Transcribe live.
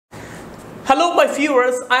Hello my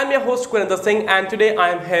viewers, I am your host Singh and today I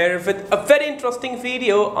am here with a very interesting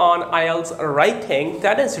video on Ielts writing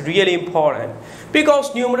that is really important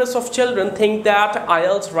because numerous of children think that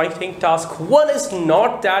Ielts writing task 1 is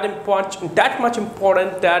not that much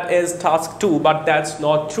important that is task 2, but that's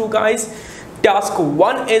not true guys. Task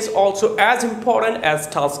 1 is also as important as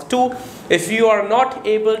task 2. If you are not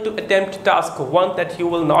able to attempt task 1, that you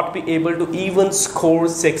will not be able to even score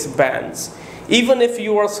 6 bands. Even if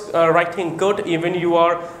you are writing good, even you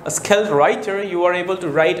are a skilled writer, you are able to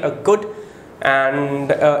write a good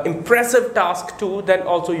and impressive task 2, then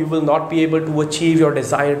also you will not be able to achieve your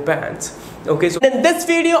desired bands. Okay, so in this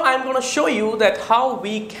video I'm going to show you that how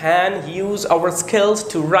we can use our skills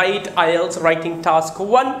to write Ielts writing task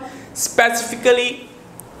 1, specifically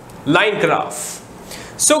line graph.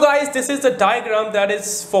 So guys, this is the diagram that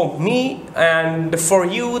is for me, and for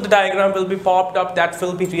you the diagram will be popped up. That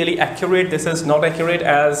will be really accurate. This is not accurate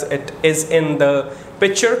as it is in the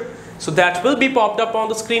picture, so that will be popped up on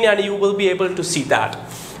the screen and you will be able to see that.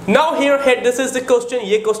 Now here this is the question.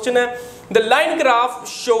 ये question है. The line graph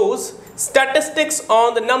shows statistics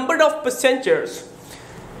on the number of passengers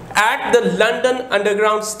at the London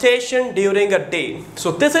Underground station during a day.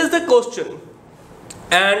 So this is the question.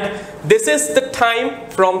 And this is the time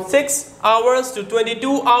from 6 hours to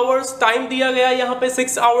 22 hours. Time दिया गया यहाँ पे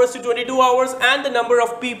 6 hours to 22 hours, and the number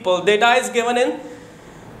of people. Data is given in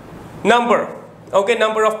number. Okay,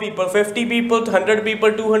 number of people, 50 people, 100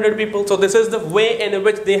 people, 200 people. So this is the way in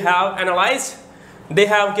which they have analyzed. They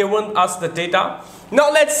have given us the data.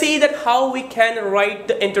 Now let's see that how we can write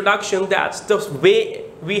the introduction. That's the way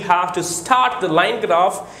we have to start the line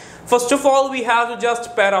graph. First of all, we have to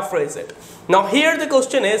just paraphrase it. Now here the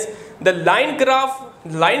question is the line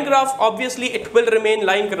graph obviously it will remain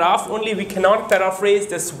line graph, only we cannot paraphrase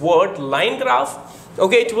this word line graph.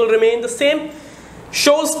 Okay, it will remain the same.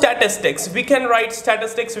 Shows statistics, we can write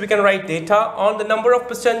statistics, we can write data on the number of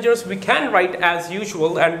passengers, we can write as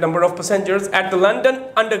usual, and number of passengers at the London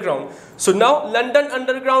Underground. So now London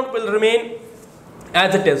Underground will remain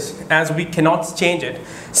as it is, as we cannot change it.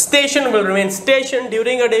 Station will remain station.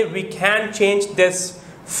 During a day we can change this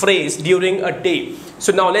phrase during a day.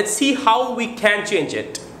 So now let's see how we can change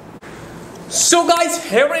it. So guys,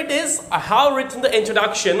 here it is. I have written the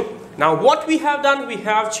introduction. Now what we have done, we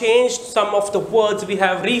have changed some of the words, we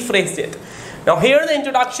have rephrased it. Now here the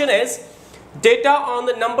introduction is data on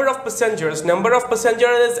the number of passengers. Number of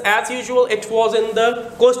passengers, as usual, it was in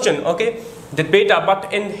the question, okay, the data,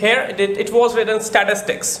 but in here it was written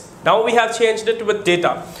statistics. Now we have changed it with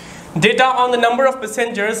data. Data on the number of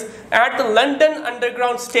passengers at the London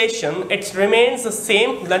Underground station. It remains the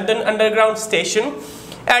same, London Underground station,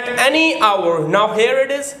 at any hour. Now here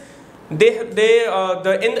it is. In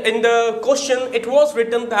the question it was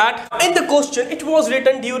written that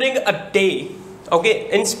during a day.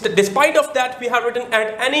 Okay, despite of that we have written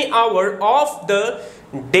at any hour of the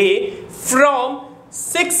day from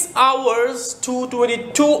 6 hours to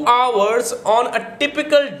 22 hours on a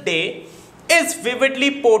typical day is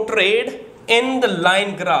vividly portrayed in the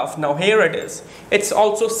line graph. Now here it is. It's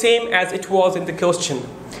also same as it was in the question.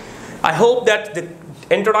 I hope that the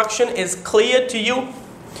introduction is clear to you.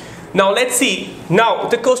 Now let's see. Now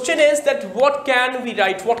the question is that what can we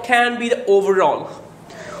write? What can be the overall?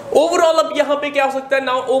 Overall अब यहाँ पे क्या हो सकता है?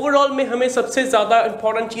 Now overall में हमें सबसे ज़्यादा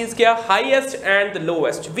important चीज़ क्या? Highest and the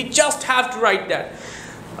lowest. We just have to write that.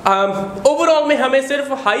 Overall में हमें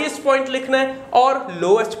सिर्फ हाईएस्ट पॉइंट लिखना है और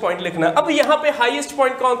लोएस्ट पॉइंट लिखना है. अब यहाँ पे हाईएस्ट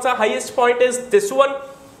पॉइंट कौन सा? Highest point is this one,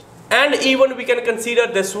 and even we can consider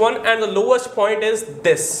this one, and the lowest point is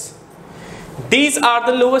this. These are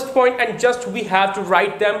the lowest point, and just we have to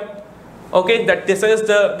write them. Okay, that these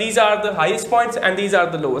are the highest points and these are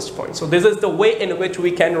the lowest points. So this is the way in which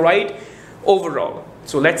we can write overall.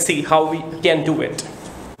 So let's see how we can do it.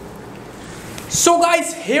 So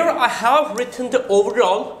guys, here I have written the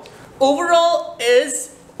overall. Overall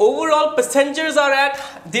passengers are at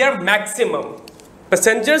their maximum.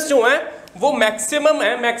 Passengers जो हैं वो maximum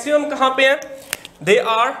है. Maximum कहाँ पे है? They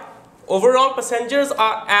are, overall passengers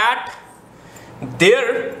are at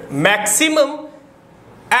their maximum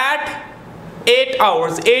at 8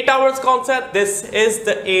 hours. 8 hours कौन सा? This is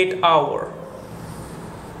the 8 hour.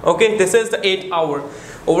 Okay, this is the 8 hour.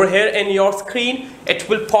 Over here in your screen it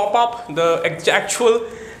will pop up, the actual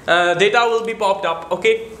data will be popped up.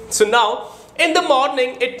 Okay, so now in the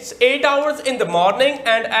morning it's 8 hours in the morning,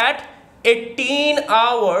 and at 18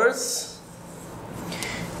 hours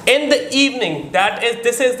in the evening,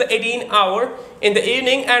 this is the 18 hour in the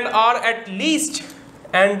evening, and are at least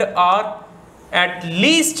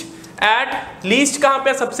कहाँ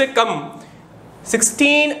पे सबसे कम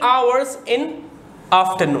 16 hours in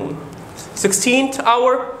afternoon. 16th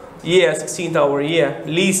hour, yeah, 16th hour, yeah,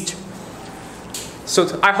 least.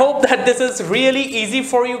 So I hope that this is really easy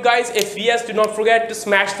for you guys. If yes, do not forget to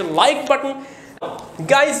smash the like button.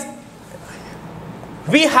 Guys,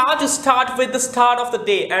 we have to start with the start of the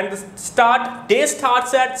day, and the day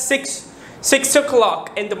starts at 6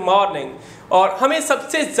 o'clock in the morning. और हमें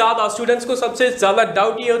सबसे ज़्यादा students को सबसे ज़्यादा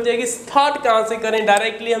doubt ये होता है कि स्टार्ट कहाँ से करें.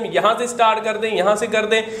 डायरेक्टली हम यहाँ से स्टार्ट कर दें, यहाँ से कर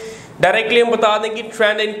दें, डायरेक्टली हम बता दें कि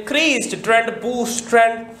trend increased, trend boost,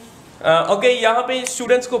 trend okay. यहाँ पे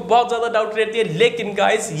स्टूडेंट्स को बहुत ज़्यादा डाउट रहती है, लेकिन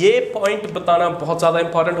गाइस ये पॉइंट बताना बहुत ज़्यादा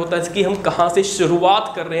इंपॉर्टेंट होता है कि हम कहाँ से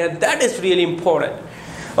शुरुआत कर रहे हैं. That is really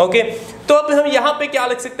important. Okay, तो अब हम यहाँ पे क्या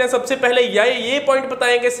लिख सकते हैं. सबसे पहले ये पॉइंट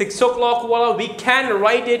बताएंगे 6 o'clock वाला. We can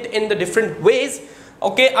write it in the different ways.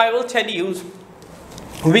 Okay, I will tell you.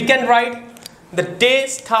 We can write the day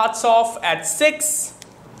starts off at 6.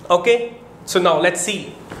 Okay, so now let's see.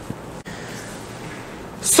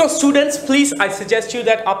 So students, please I suggest you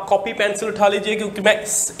that आप copy pencil उठा लीजिए, क्योंकि मैं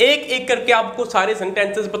एक एक करके आपको सारे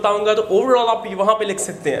सेंटेंसेस बताऊंगा, तो ओवरऑल आप वहां पे लिख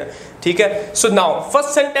सकते हैं. ठीक है. सो नाउ फर्स्ट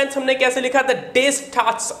सेंटेंस हमने कैसे लिखा. The day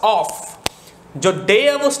starts of. जो डे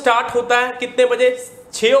है वो स्टार्ट होता है कितने बजे.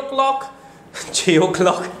 6 o'clock. 6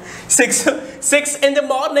 o'clock, 6 in the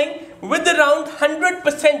morning with around 100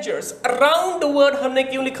 passengers. Around the word हमने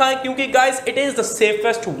क्यों लिखा है, क्योंकि guys it is the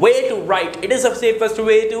safest way to write, it is the safest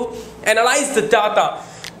way to analyze the data.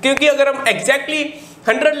 क्योंकि अगर हम exactly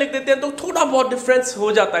 100 लिख देते हैं तो थोड़ा बहुत डिफरेंस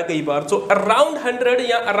हो जाता है कई बार. So around 100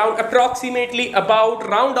 या around approximately, about,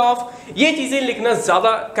 round off, ये चीज़ें लिखना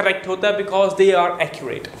ज़्यादा करेक्ट होता है because they are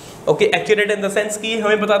accurate. Okay, accurate in the sense कि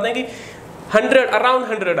हमें बताते हैं कि 100 अराउंड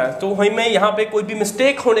 100 है, तो हमें यहाँ पे कोई भी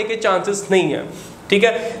मिस्टेक होने के चांसेस नहीं है. ठीक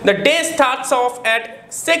है. The day starts of eight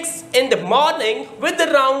 6 in the morning with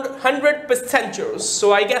around 100 passengers.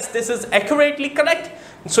 So I guess this is accurately correct.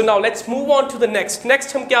 So now let's move on to the next.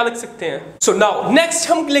 Next हम क्या लिख सकते हैं. So now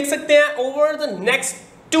next हम लिख सकते हैं over the next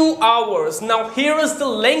 2 hours. Now here is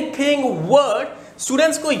the linking word.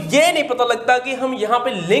 Students को ये नहीं पता लगता कि हम यहाँ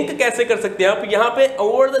पे लिंक कैसे कर सकते हैं. अब यहाँ पे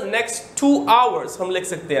ओवर द नेक्स्ट 2 hours हम लिख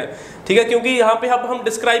सकते हैं. ठीक है, क्योंकि यहाँ पे अब हम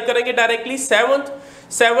डिस्क्राइब करेंगे डायरेक्टली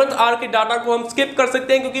 7th आवर के डाटा को हम स्किप कर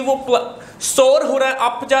सकते हैं, क्योंकि वो सोर हो रहा है,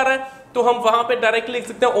 अप जा रहा है, तो हम वहाँ पे डायरेक्टली लिख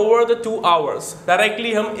सकते हैं ओवर द 2 hours.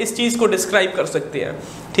 डायरेक्टली हम इस चीज़ को डिस्क्राइब कर सकते हैं.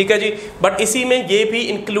 ठीक है जी. बट इसी में ये भी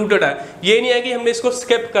इंक्लूडेड है. ये नहीं है कि हमने इसको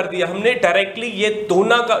स्किप कर दिया, हमने डायरेक्टली ये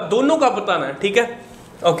दोनों का बताना है. ठीक है.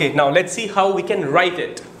 Okay, now let's see how we can write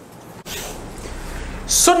it.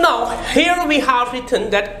 So now here we have written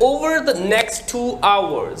that over the next 2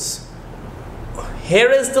 hours.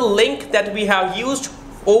 Here is the link that we have used.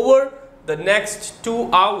 Over the next 2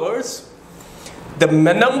 hours, the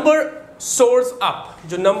number soars up.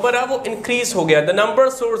 जो number है वो increase हो गया. The number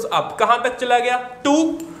soars up. कहाँ तक चला गया. to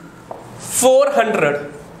 400.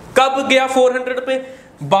 कब गया 400 पे.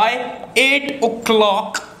 by 8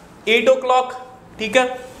 o'clock. 8 o'clock. ठीक है.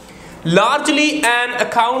 Largely an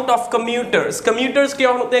account of commuters. Commuters क्या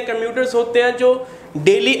होते हैं. कम्यूटर्स होते हैं जो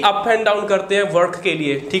डेली अप एंड डाउन करते हैं वर्क के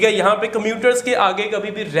लिए. ठीक है. यहाँ पे कम्यूटर्स के आगे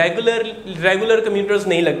कभी भी रेगुलर कम्यूटर्स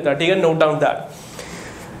नहीं लगता. ठीक है. Note down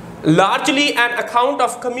that. Largely an account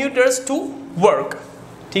of commuters to work.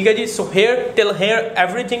 ठीक है जी. So here till here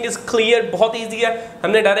everything is clear. बहुत ईजी है.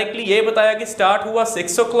 हमने डायरेक्टली ये बताया कि स्टार्ट हुआ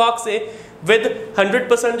 6 o'clock से विद 100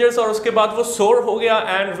 पैसेंजर्स, और उसके बाद वो सोर हो गया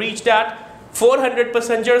and reached eight 400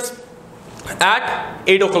 passengers at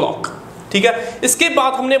 8 o'clock. ठीक है. इसके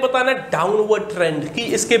बाद हमने बताना डाउनवर्ड ट्रेंड, कि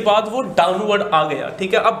इसके बाद वो डाउनवर्ड आ गया.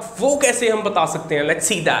 ठीक है. अब वो कैसे हम बता सकते हैं. Let's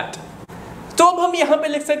see that. तो अब हम यहाँ पे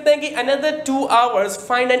लिख सकते हैं कि another 2 hours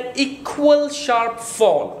find an equal sharp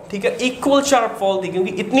fall. ठीक है. equal sharp fall थी,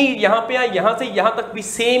 क्योंकि इतनी यहाँ पे यहाँ से यहाँ तक भी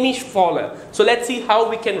सेम ही फॉल है. So let's see how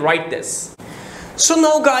we can write this. So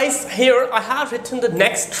now guys, here I have written the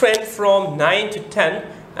next trend from 9 to 10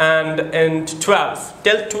 and 12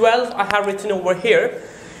 till 12. I have written over here.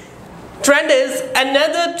 Trend is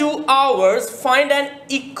another 2 hours find an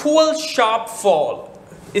equal sharp fall.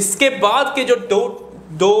 इसके बाद के जो दो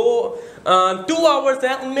 2 hours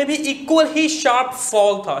हैं उनमें भी equal ही sharp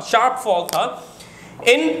fall था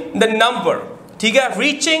in the number. ठीक है.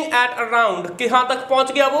 reaching at around, कहाँ तक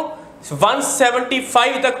पहुंच गया वो.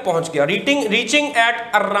 175 तक पहुंच गया. reaching at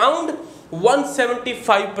around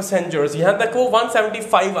 175 passengers. यहां तक वो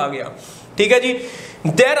 175 आ गया. ठीक है जी.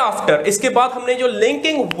 thereafter, इसके बाद हमने जो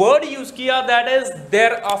लिंकिंग वर्ड यूज किया that is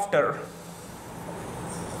thereafter.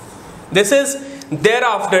 This is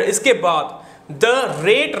thereafter. इसके बाद the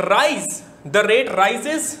rate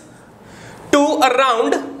rises to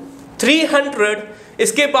around 300.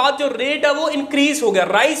 इसके बाद जो रेट है वो इंक्रीज हो गया,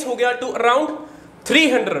 राइज हो गया टू अराउंड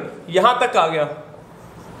 300. यहां तक आ गया.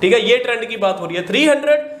 ठीक है. ये ट्रेंड की बात हो रही है.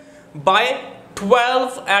 300 by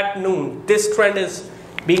 12 at noon. This trend is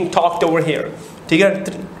being talked over here. ठीक है,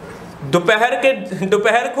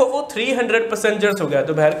 दोपहर को वो 300 पैसेंजर्स हो गया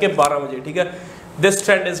दोपहर के 12 बजे. ठीक है, दिस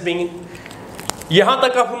ट्रेंड इज बीइंग, यहां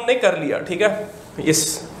तक अब हमने कर लिया. ठीक है, इस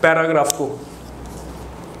पैराग्राफ को.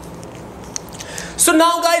 So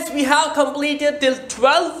now guys, we have completed till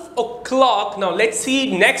 12 o'clock. Now let's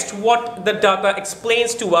see next what the data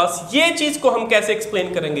explains to us. ये चीज को हम कैसे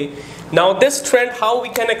explain करेंगे? Now this trend, how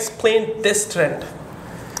we can explain this trend?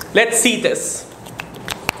 Let's see this.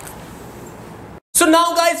 So now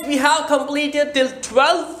guys, we have completed till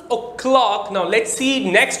 12 o'clock. Now let's see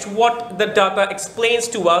next what the data explains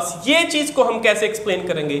to us. ये चीज को हम कैसे explain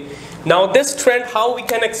करेंगे? Now this trend, how we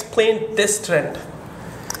can explain this trend?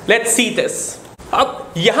 Let's see this.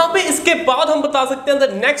 अब यहां पे इसके बाद हम बता सकते हैं the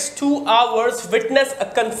next 2 hours witness a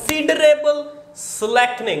considerable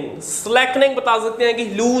slackening बता सकते हैं कि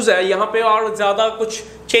लूज है यहां पे और ज्यादा कुछ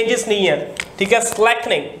चेंजेस नहीं है. ठीक है,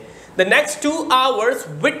 slackening. The next 2 hours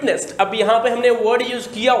witnessed. अब यहां पे हमने वर्ड यूज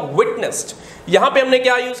किया witnessed. यहां पे हमने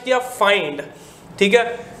क्या यूज किया? find. ठीक है,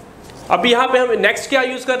 अब यहाँ पे हम नेक्स्ट क्या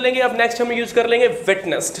यूज कर लेंगे? अब नेक्स्ट हम यूज कर लेंगे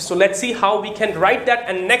witnessed. So let's see how we can write that,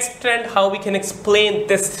 and next trend how we can explain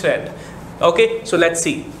this trend. Okay, so let's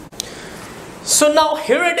see. So now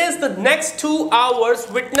here it is, the next 2 hours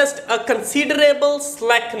witnessed a considerable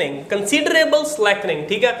slackening.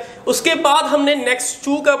 ठीक है, उसके बाद हमने next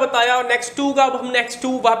 2 का बताया और next 2 का अब हम next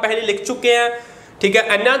 2 वहाँ पहले लिख चुके हैं. ठीक है,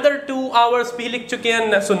 another 2 hours भी लिख चुके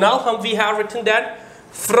हैं. So now we have written that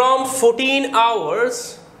from 14 hours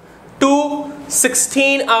to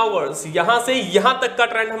 16 hours. यहाँ से यहाँ तक का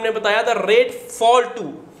ट्रेंड हमने बताया था. rate fall to,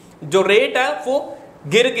 जो रेट है वो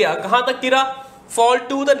गिर गया. कहां तक गिरा? fall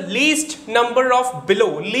to the least number of below.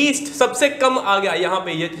 least सबसे कम आ गया. यहाँ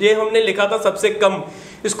पे ये हमने लिखा था सबसे कम.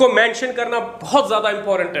 इसको मेंशन करना बहुत ज्यादा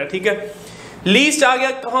इंपॉर्टेंट है. ठीक है, least आ गया.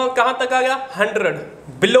 कहां तक आ गया? 100.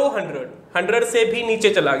 below 100 से भी नीचे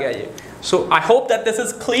चला गया ये. so I hope that this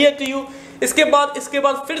is clear to you. इसके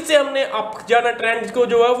बाद फिर से हमने अप जाना ट्रेंड को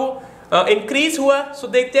जो है वो इंक्रीज हुआ. सो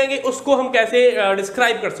देखते हैं कि उसको हम कैसे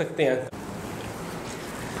डिस्क्राइब कर सकते हैं.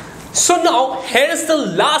 So now here is the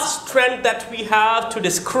last trend that we have to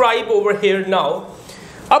describe over here now.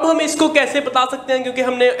 अब हम इसको कैसे बता सकते हैं, क्योंकि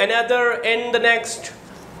हमने another in the next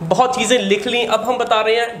बहुत चीजें लिख ली. अब हम बता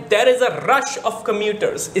रहे हैं there is a rush of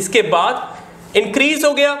commuters. इसके बाद increase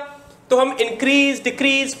हो गया तो हम increase,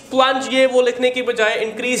 decrease, plunge ये वो लिखने की बजाय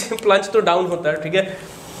increase, plunge तो down होता है. ठीक है,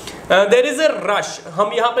 there is a rush,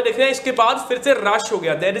 हम यहाँ पे देख रहे हैं. इसके बाद फिर से rush हो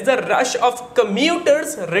गया. there is a rush of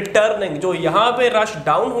commuters returning. जो यहाँ पे rush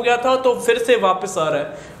down हो गया था तो फिर से वापस आ रहा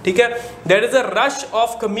है. ठीक है, there is a rush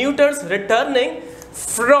of commuters returning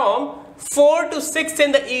from 4 to 6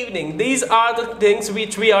 in the evening. These are the things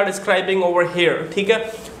which we are describing over here. ठीक है,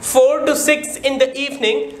 4 to 6 in the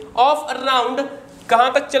evening of around,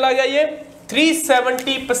 कहाँ तक चला गया ये?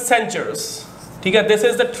 370 passengers. ठीक है, this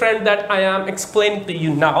is the trend that I am explaining to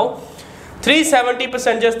you now. 370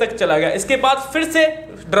 passengers तक चला गया. इसके बाद फिर से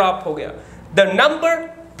ड्रॉप हो गया. The number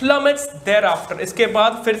plummets there after. इसके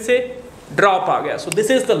बाद फिर से ड्रॉप आ गया. So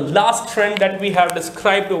this is the last trend that we have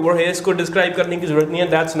described over here. इसको डिस्क्राइब करने की जरूरत नहीं है,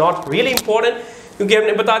 दैट्स नॉट रियली इंपॉर्टेंट, क्योंकि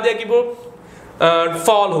हमने बता दिया कि वो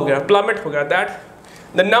फॉल हो गया, प्लमेट हो गया.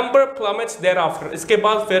 That the number plummets there after. इसके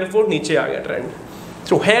बाद फिर वो नीचे आ गया trend.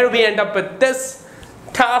 So here we and up with this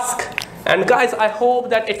task. And guys, I hope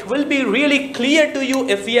that it will be really clear to you.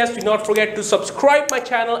 If yes, do not forget to subscribe my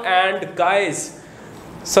channel, and guys,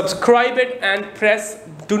 subscribe it and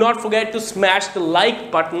do not forget to smash the like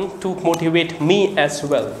button to motivate me as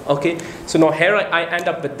well. Okay, so now here I end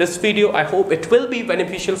up with this video. I hope it will be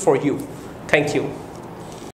beneficial for you. Thank you.